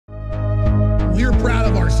we're proud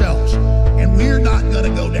of ourselves, and we're not going to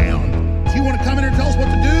go down. If you want to come in here and tell us what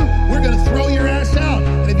to do, we're going to throw your ass out.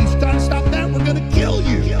 And if you stop that, we're going to kill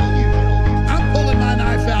you. I'm pulling my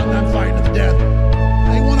knife out and I'm fighting to the death.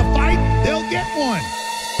 They want to fight, they'll get one.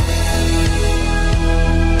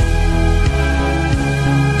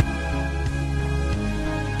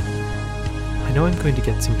 I know I'm going to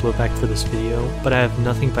get some blowback for this video, but I have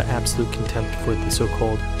nothing but absolute contempt for the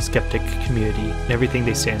so-called skeptic community and everything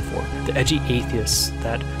they stand for. The edgy atheists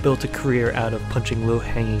that built a career out of punching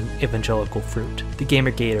low-hanging evangelical fruit. The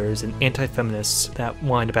gamergators and anti-feminists that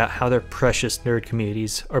whine about how their precious nerd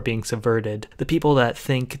communities are being subverted. The people that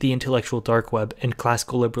think the intellectual dark web and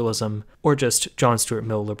classical liberalism, or just John Stuart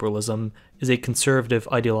Mill liberalism, is a conservative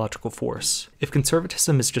ideological force. If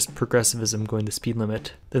conservatism is just progressivism going the speed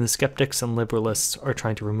limit, then the skeptics and liberalists are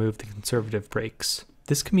trying to remove the conservative brakes.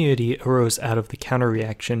 This community arose out of the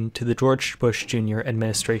counter-reaction to the George Bush Jr.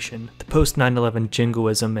 administration. The post-9/11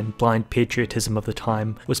 jingoism and blind patriotism of the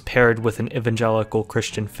time was paired with an evangelical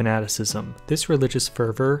Christian fanaticism. This religious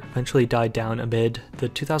fervor eventually died down amid the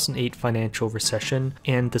 2008 financial recession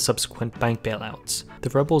and the subsequent bank bailouts. The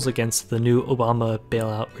rebels against the new Obama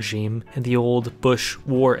bailout regime and the old Bush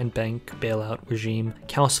war and bank bailout regime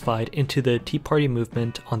calcified into the Tea Party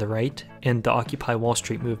movement on the right and the Occupy Wall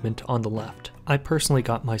Street movement on the left. I personally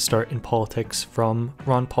got my start in politics from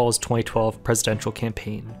Ron Paul's 2012 presidential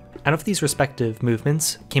campaign. Out of these respective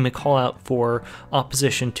movements came a call out for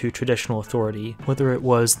opposition to traditional authority, whether it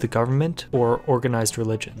was the government or organized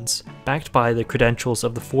religions. Backed by the credentials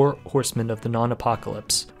of the four horsemen of the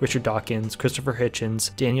non-apocalypse, Richard Dawkins, Christopher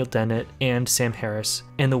Hitchens, Daniel Dennett, and Sam Harris,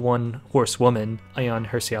 and the one-horse woman, Ayaan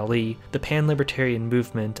Hirsi Ali, the pan-libertarian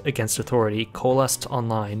movement against authority coalesced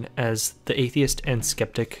online as the Atheist and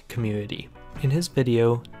Skeptic community. In his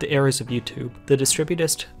video, The Eras of YouTube, the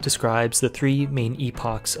distributist describes the three main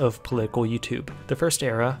epochs of political YouTube. The first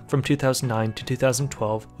era, from 2009 to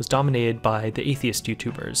 2012, was dominated by the atheist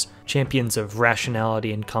YouTubers, champions of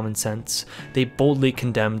rationality and common sense. They boldly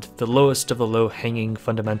condemned the lowest of the low-hanging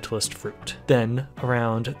fundamentalist fruit. Then,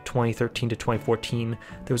 around 2013 to 2014,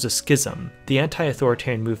 there was a schism. The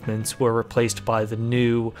anti-authoritarian movements were replaced by the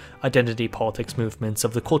new identity politics movements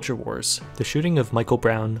of the culture wars. The shooting of Michael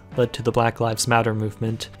Brown led to the Black Lives Matter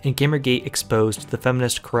movement, and Gamergate exposed the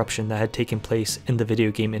feminist corruption that had taken place in the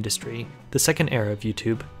video game industry. The second era of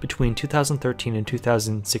YouTube, between 2013 and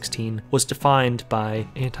 2016, was defined by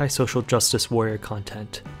anti-social justice warrior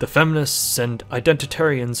content. The feminists and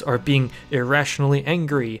identitarians are being irrationally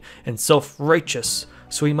angry and self-righteous,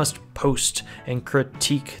 so we must post and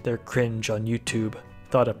critique their cringe on YouTube,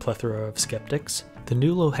 thought a plethora of skeptics. The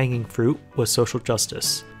new low-hanging fruit was social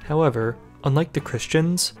justice. However, unlike the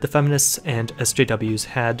Christians, the feminists and SJWs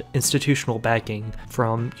had institutional backing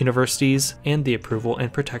from universities and the approval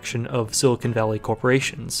and protection of Silicon Valley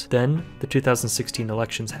corporations. Then, the 2016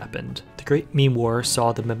 elections happened. The Great Meme War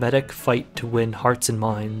saw the mimetic fight to win hearts and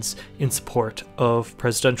minds in support of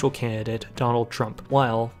presidential candidate Donald Trump,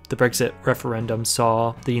 while the Brexit referendum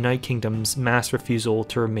saw the United Kingdom's mass refusal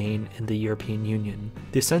to remain in the European Union.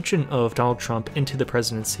 The ascension of Donald Trump into the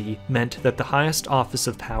presidency meant that the highest office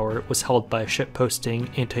of power was held by a shitposting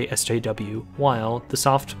anti-SJW, while the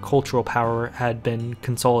soft cultural power had been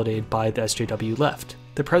consolidated by the SJW left.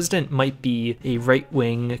 The president might be a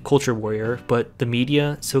right-wing culture warrior, but the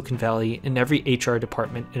media, Silicon Valley, and every HR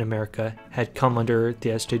department in America had come under the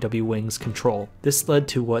SJW wing's control. This led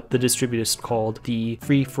to what the distributists called the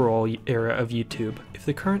free-for-all era of YouTube. If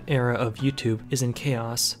the current era of YouTube is in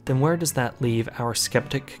chaos, then where does that leave our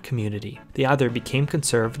skeptic community? They either became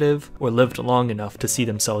conservative or lived long enough to see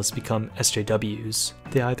themselves become SJWs.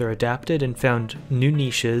 They either adapted and found new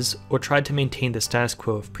niches or tried to maintain the status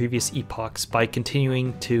quo of previous epochs by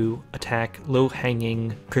continuing to attack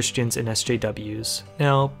low-hanging Christians and SJWs.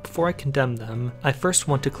 Now, before I condemn them, I first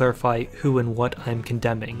want to clarify who and what I'm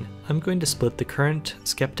condemning. I'm going to split the current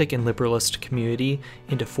skeptic and liberalist community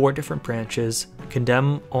into 4 different branches,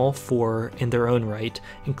 condemn all 4 in their own right,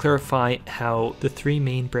 and clarify how the 3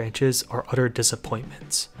 main branches are utter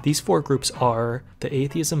disappointments. These 4 groups are the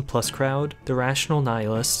Atheism Plus crowd, the Rational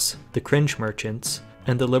Nihilists, the Cringe Merchants,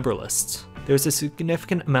 and the Liberalists. There's a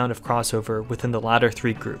significant amount of crossover within the latter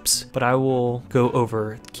 3 groups, but I will go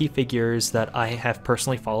over key figures that I have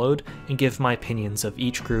personally followed and give my opinions of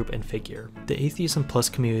each group and figure. The Atheism Plus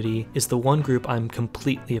community is the one group I'm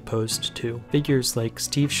completely opposed to. Figures like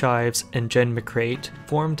Steve Shives and Jen McCreight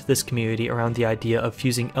formed this community around the idea of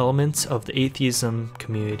fusing elements of the atheism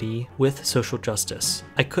community with social justice.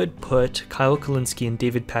 I could put Kyle Kulinski and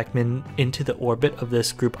David Pakman into the orbit of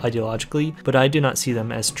this group ideologically, but I do not see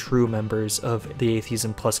them as true members of the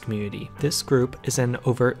Atheism Plus community. This group is an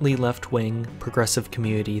overtly left-wing, progressive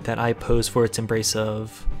community that I pose for its embrace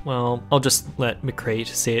of, well, I'll just let McCrate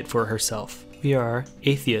say it for herself. We are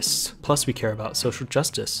atheists, plus we care about social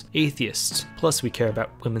justice. Atheists, plus we care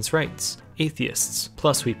about women's rights. Atheists,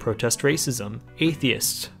 plus we protest racism.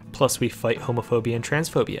 Atheists, plus we fight homophobia and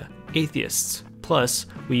transphobia. Atheists, plus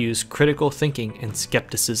we use critical thinking and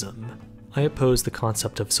skepticism. I oppose the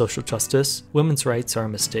concept of social justice. Women's rights are a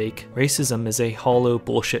mistake. Racism is a hollow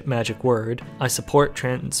bullshit magic word. I support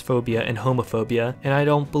transphobia and homophobia, and I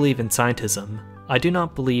don't believe in scientism. I do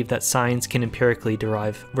not believe that science can empirically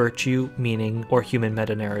derive virtue, meaning, or human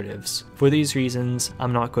meta-narratives. For these reasons,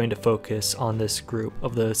 I'm not going to focus on this group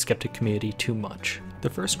of the skeptic community too much. The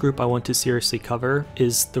first group I want to seriously cover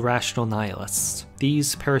is the rational nihilists.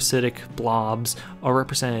 These parasitic blobs are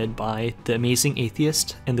represented by The Amazing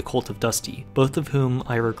Atheist and The Cult of Dusty, both of whom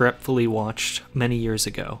I regretfully watched many years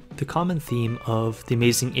ago. The common theme of The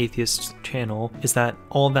Amazing Atheist channel is that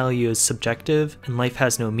all value is subjective and life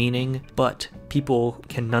has no meaning, but people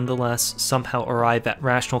can nonetheless somehow arrive at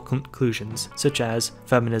rational conclusions, such as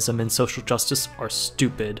feminism and social justice are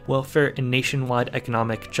stupid, welfare and nationwide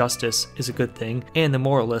economic justice is a good thing, and the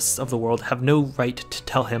moralists of the world have no right to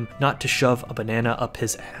tell him not to shove a banana up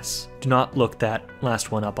his ass. Do not look that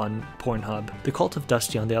last one up on Pornhub. The Cult of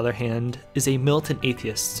Dusty, on the other hand, is a militant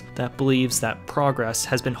atheist that believes that progress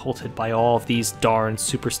has been halted by all of these darn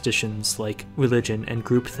superstitions like religion and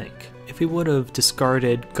groupthink. If we would have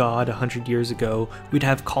discarded God 100 years ago, we'd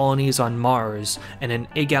have colonies on Mars and an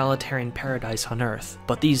egalitarian paradise on Earth.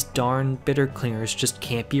 But these darn bitter clingers just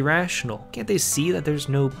can't be rational. Can't they see that there's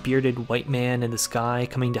no bearded white man in the sky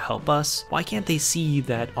coming to help us? Why can't they see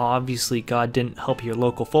that obviously God didn't help your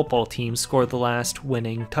local football team score the last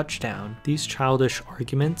winning touchdown? These childish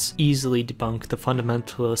arguments easily debunk the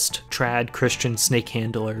fundamentalist trad Christian snake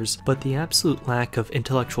handlers, but the absolute lack of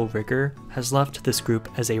intellectual rigor has left this group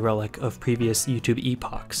as a relic of previous YouTube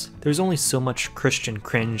epochs. There's only so much Christian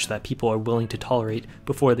cringe that people are willing to tolerate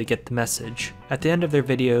before they get the message. At the end of their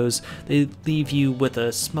videos, they leave you with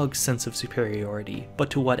a smug sense of superiority. But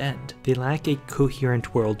to what end? They lack a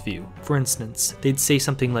coherent worldview. For instance, they'd say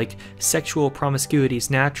something like, sexual promiscuity is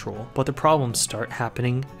natural, but the problems start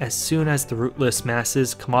happening as soon as the rootless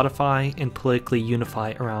masses commodify and politically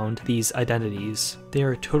unify around these identities. They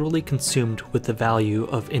are totally consumed with the value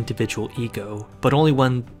of individual ego, but only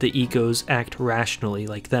when the egos act rationally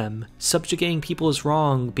like them. Subjugating people is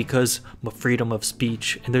wrong because of freedom of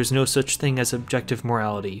speech, and there's no such thing as objective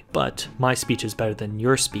morality. But my speech is better than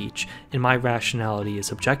your speech, and my rationality is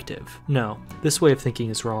objective. No, this way of thinking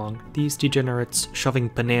is wrong. These degenerates shoving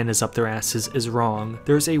bananas up their asses is wrong.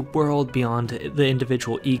 There's a world beyond the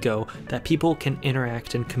individual ego that people can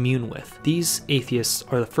interact and commune with. These atheists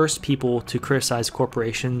are the first people to criticize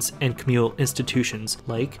corporations and communal institutions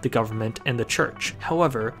like the government and the church.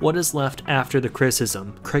 However, what is left after the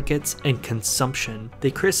criticism? Crickets and consumption.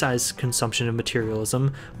 They criticize consumption and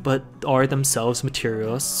materialism, but are themselves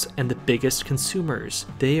materialists and the biggest consumers.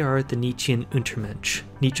 They are the Nietzschean Untermensch,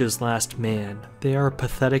 Nietzsche's last man. They are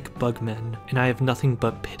pathetic bugmen, and I have nothing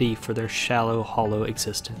but pity for their shallow, hollow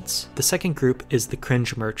existence. The second group is the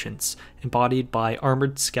cringe merchants, embodied by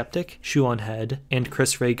Armored Skeptic, Shoe on Head, and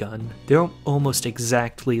Chris Raygun. They're almost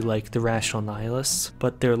exactly like the rational nihilists,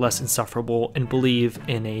 but they're less insufferable and believe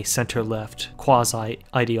in a center-left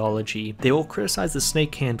quasi-ideology. They will criticize the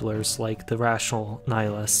snake handlers like the rational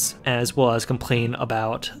nihilists, as well as complain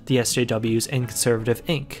about the SJWs and Conservative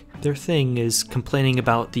Inc. Their thing is complaining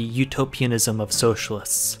about the utopianism of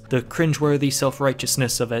socialists, the cringeworthy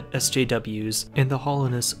self-righteousness of SJWs, and the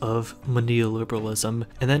hollowness of neoliberalism,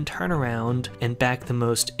 and then turn around and back the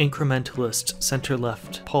most incrementalist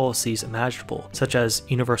center-left policies imaginable, such as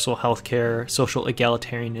universal healthcare, social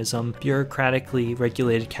egalitarianism, bureaucratically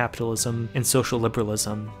regulated capitalism, and social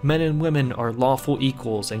liberalism. Men and women are lawful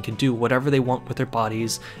equals and can do whatever they want with their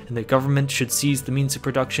bodies, and the government should seize the means of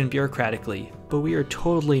production bureaucratically. But we are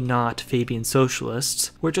totally not Fabian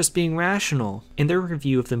socialists, we're just being rational. In their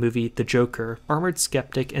review of the movie The Joker, Armored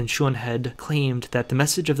Skeptic and Shoe on Head claimed that the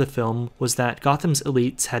message of the film was that Gotham's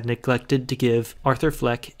elites had neglected to give Arthur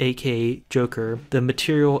Fleck, aka Joker, the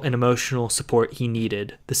material and emotional support he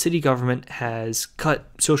needed. The city government has cut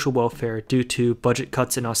social welfare due to budget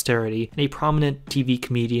cuts and austerity, and a prominent TV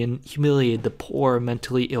comedian humiliated the poor,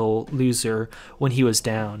 mentally ill loser when he was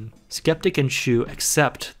down. Skeptic and Shoe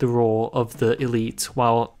accept the role of the elites,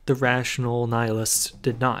 while the rational nihilists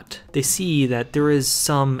did not. They see that there is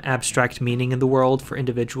some abstract meaning in the world for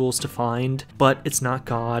individuals to find, but it's not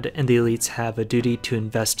God, and the elites have a duty to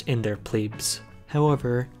invest in their plebes.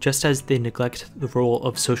 However, just as they neglect the role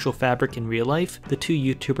of social fabric in real life, the two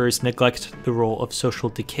YouTubers neglect the role of social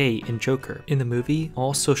decay in Joker. In the movie,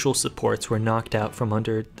 all social supports were knocked out from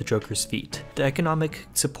under the Joker's feet. The economic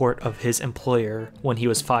support of his employer when he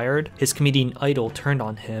was fired, his comedian idol turned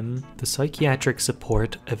on him, the psychiatric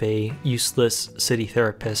support of a useless city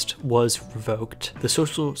therapist was revoked, the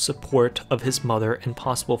social support of his mother and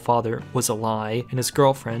possible father was a lie, and his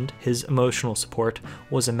girlfriend, his emotional support,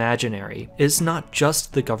 was imaginary. It is not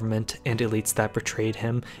just the government and elites that betrayed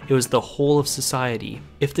him, it was the whole of society.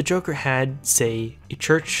 If the Joker had, say, a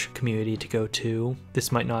church community to go to,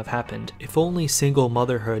 this might not have happened. If only single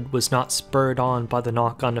motherhood was not spurred on by the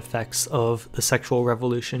knock-on effects of the sexual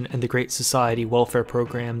revolution and the Great Society welfare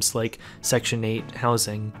programs like Section 8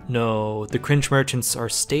 housing. No, the cringe merchants are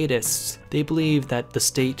statists. They believe that the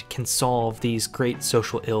state can solve these great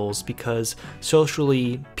social ills because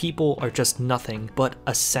socially people are just nothing but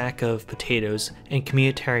a sack of potatoes and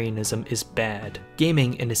communitarianism is bad.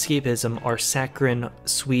 Gaming and escapism are saccharine,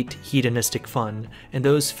 sweet, hedonistic fun, and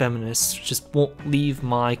those feminists just won't leave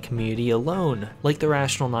my community alone. Like the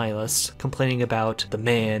rational nihilists, complaining about the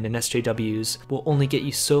man and SJWs will only get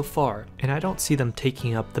you so far, and I don't see them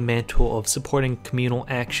taking up the mantle of supporting communal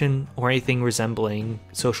action or anything resembling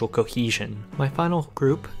social cohesion. My final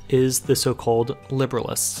group is the so-called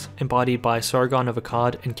Liberalists, embodied by Sargon of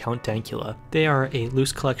Akkad and Count Dankula. They are a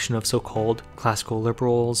loose collection of so-called classical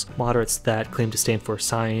liberals, moderates that claim to stand for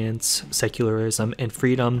science, secularism, and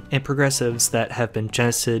freedom, and progressives that have been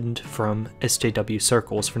jettisoned from SJW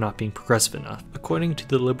circles for not being progressive enough. According to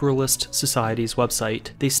the Liberalist Society's website,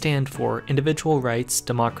 they stand for individual rights,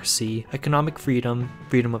 democracy, economic freedom,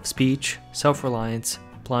 freedom of speech, self-reliance,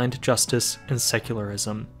 blind justice, and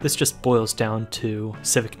secularism. This just boils down to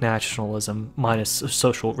civic nationalism minus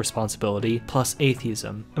social responsibility plus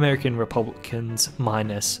atheism, American Republicans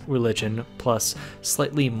minus religion plus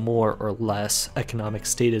slightly more or less economic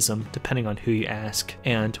statism depending on who you ask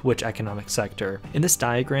and which economic sector. In this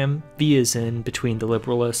diagram, V is in between the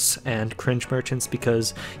Liberalists and cringe merchants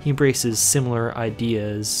because he embraces similar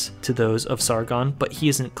ideas to those of Sargon, but he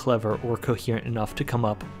isn't clever or coherent enough to come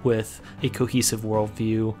up with a cohesive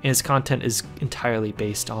worldview, and his content is entirely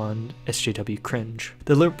based on SJW cringe.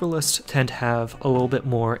 The Liberalists tend to have a little bit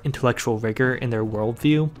more intellectual rigor in their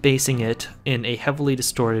worldview, basing it in a heavily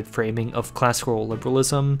distorted framing of classical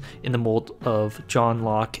liberalism in the mold of John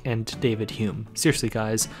Locke and David Hume. Seriously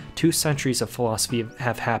guys, 2 centuries of philosophy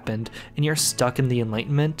have happened, and you're stuck in the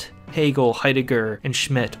Enlightenment? Hegel, Heidegger, and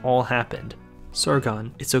Schmidt all happened.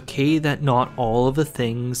 Sargon, it's okay that not all of the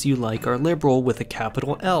things you like are liberal with a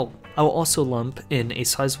capital L. I will also lump in a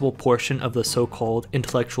sizable portion of the so-called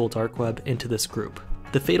intellectual dark web into this group.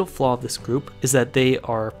 The fatal flaw of this group is that they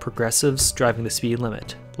are progressives driving the speed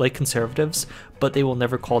limit, like conservatives, but they will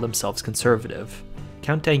never call themselves conservative.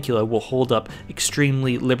 Count Dankula will hold up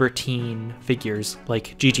extremely libertine figures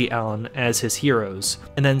like G.G. Allen as his heroes,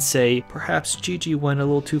 and then say, perhaps G.G. went a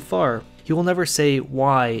little too far. He will never say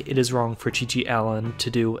why it is wrong for G.G. Allen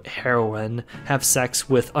to do heroin, have sex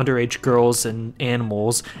with underage girls and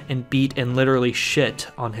animals, and beat and literally shit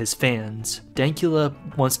on his fans. Dankula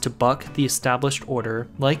wants to buck the established order,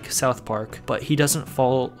 like South Park, but he doesn't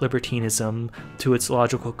follow libertinism to its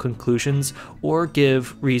logical conclusions or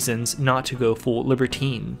give reasons not to go full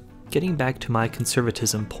libertine. Getting back to my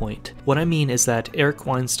conservatism point, what I mean is that Eric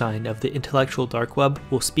Weinstein of the intellectual dark web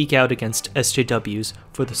will speak out against SJWs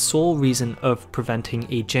for the sole reason of preventing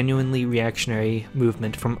a genuinely reactionary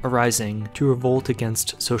movement from arising to revolt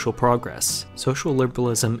against social progress. Social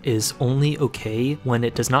liberalism is only okay when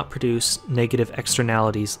it does not produce negative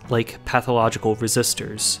externalities like pathological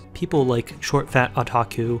resistors. People like Short Fat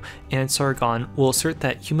Otaku and Sargon will assert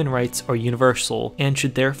that human rights are universal and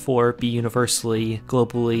should therefore be universally,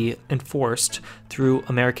 globally enforced through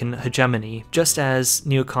American hegemony, just as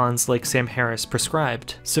neocons like Sam Harris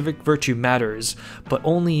prescribed. Civic virtue matters, but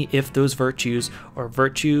only if those virtues are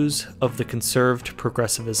virtues of the conserved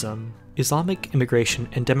progressivism. Islamic immigration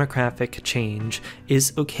and demographic change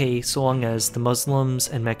is okay so long as the Muslims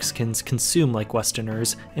and Mexicans consume like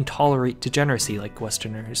Westerners and tolerate degeneracy like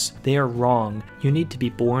Westerners. They are wrong. You need to be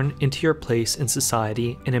born into your place in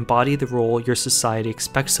society and embody the role your society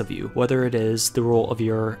expects of you, whether it is the role of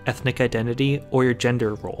your ethnic identity or your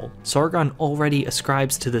gender role. Sargon already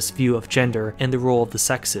ascribes to this view of gender and the role of the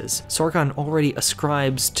sexes. Sargon already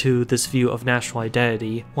ascribes to this view of national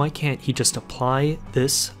identity. Why can't he just apply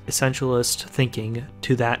this essentialist thinking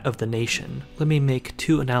to that of the nation? Let me make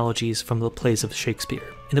 2 analogies from the plays of Shakespeare.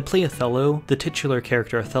 In the play Othello, the titular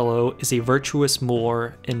character Othello is a virtuous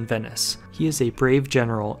Moor in Venice. He is a brave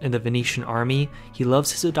general in the Venetian army, he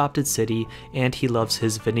loves his adopted city, and he loves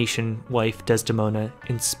his Venetian wife Desdemona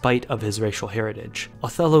in spite of his racial heritage.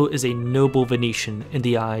 Othello is a noble Venetian in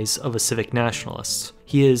the eyes of a civic nationalist.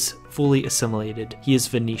 He is fully assimilated. He is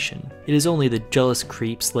Venetian. It is only the jealous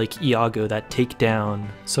creeps like Iago that take down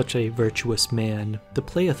such a virtuous man. The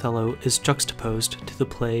play Othello is juxtaposed to the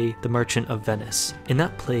play The Merchant of Venice. In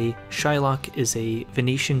that play, Shylock is a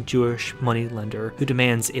Venetian Jewish moneylender who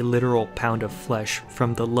demands a literal pound of flesh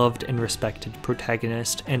from the loved and respected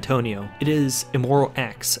protagonist Antonio. It is immoral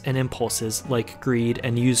acts and impulses like greed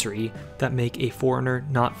and usury that make a foreigner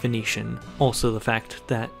not Venetian. Also the fact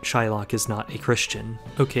that Shylock is not a Christian.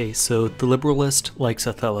 Okay, so the Liberalist likes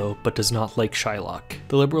Othello but does not like Shylock.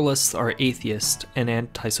 The Liberalists are atheist and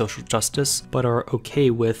anti-social justice, but are okay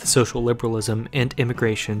with social liberalism and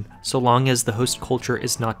immigration so long as the host culture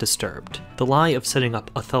is not disturbed. The lie of setting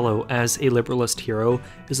up Othello as a liberalist hero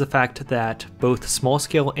is the fact that both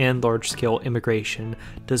small-scale and large-scale immigration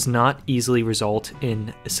does not easily result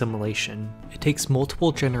in assimilation. It takes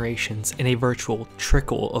multiple generations and a virtual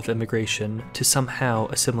trickle of immigration to somehow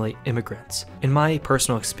assimilate immigrants. In my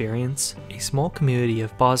personal experience, a small community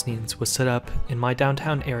of Bosnians was set up in my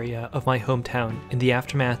downtown area of my hometown in the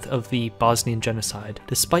aftermath of the Bosnian genocide.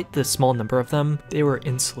 Despite the small number of them, they were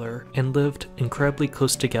insular and lived incredibly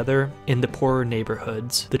close together in the poorer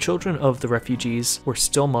neighborhoods. The children of the refugees were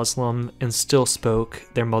still Muslim and still spoke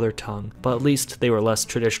their mother tongue, but at least they were less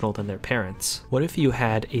traditional than their parents. What if you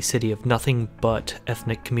had a city of nothing but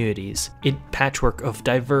ethnic communities, a patchwork of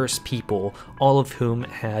diverse people, all of whom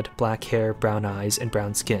had black hair, brown eyes, and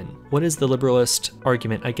brown skin? What is the liberalist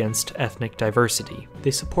argument against ethnic diversity?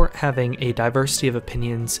 They support having a diversity of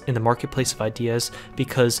opinions in the marketplace of ideas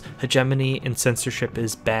because hegemony and censorship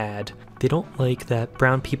is bad. They don't like that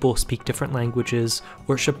brown people speak different languages,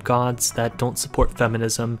 worship gods that don't support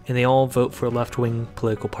feminism, and they all vote for left-wing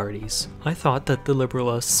political parties. I thought that the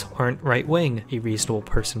Liberalists aren't right-wing, a reasonable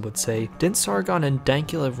person would say. Didn't Sargon and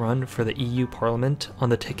Dankula run for the EU Parliament on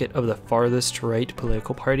the ticket of the farthest right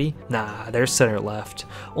political party? Nah, they're center-left.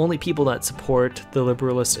 Only people that support the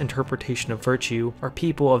Liberalist interpretation of virtue are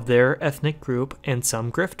people of their ethnic group and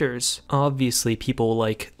some grifters. Obviously, people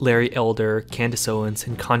like Larry Elder, Candace Owens,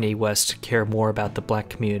 and Kanye West care more about the black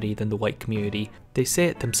community than the white community. They say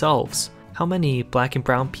it themselves. How many black and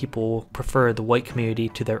brown people prefer the white community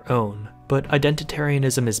to their own? But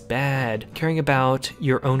identitarianism is bad. Caring about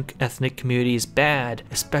your own ethnic community is bad,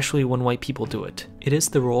 especially when white people do it. It is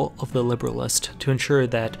the role of the liberalist to ensure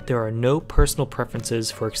that there are no personal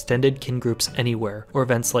preferences for extended kin groups anywhere, or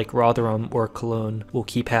events like Rotherham or Cologne will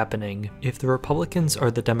keep happening. If the Republicans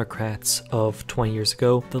are the Democrats of 20 years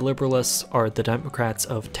ago, the liberalists are the Democrats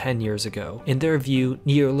of 10 years ago. In their view,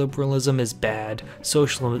 neoliberalism is bad,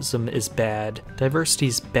 socialism is bad, diversity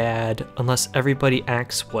is bad unless everybody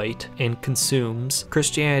acts white and consumes,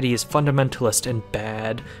 Christianity is fundamentalist and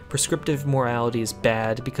bad, prescriptive morality is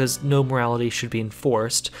bad because no morality should be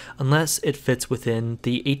enforced unless it fits within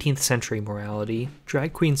the 18th century morality.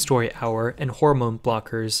 Drag queen story hour and hormone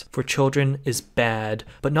blockers for children is bad,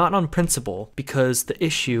 but not on principle because the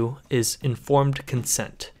issue is informed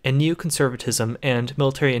consent. And neoconservatism and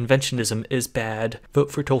military inventionism is bad.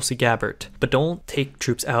 Vote for Tulsi Gabbard. But don't take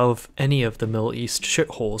troops out of any of the Middle East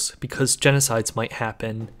shitholes because genocides might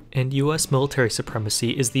happen. And US military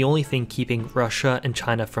supremacy is the only thing keeping Russia and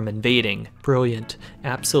China from invading. Brilliant.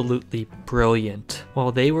 Absolutely brilliant.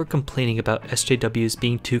 While they were complaining about SJWs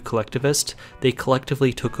being too collectivist, they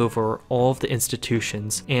collectively took over all of the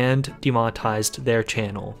institutions and demonetized their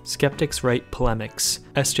channel. Skeptics write polemics.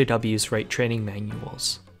 SJWs write training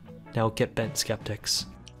manuals. Now get bent, skeptics.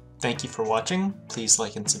 Thank you for watching. Please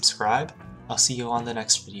like and subscribe. I'll see you on the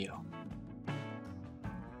next video.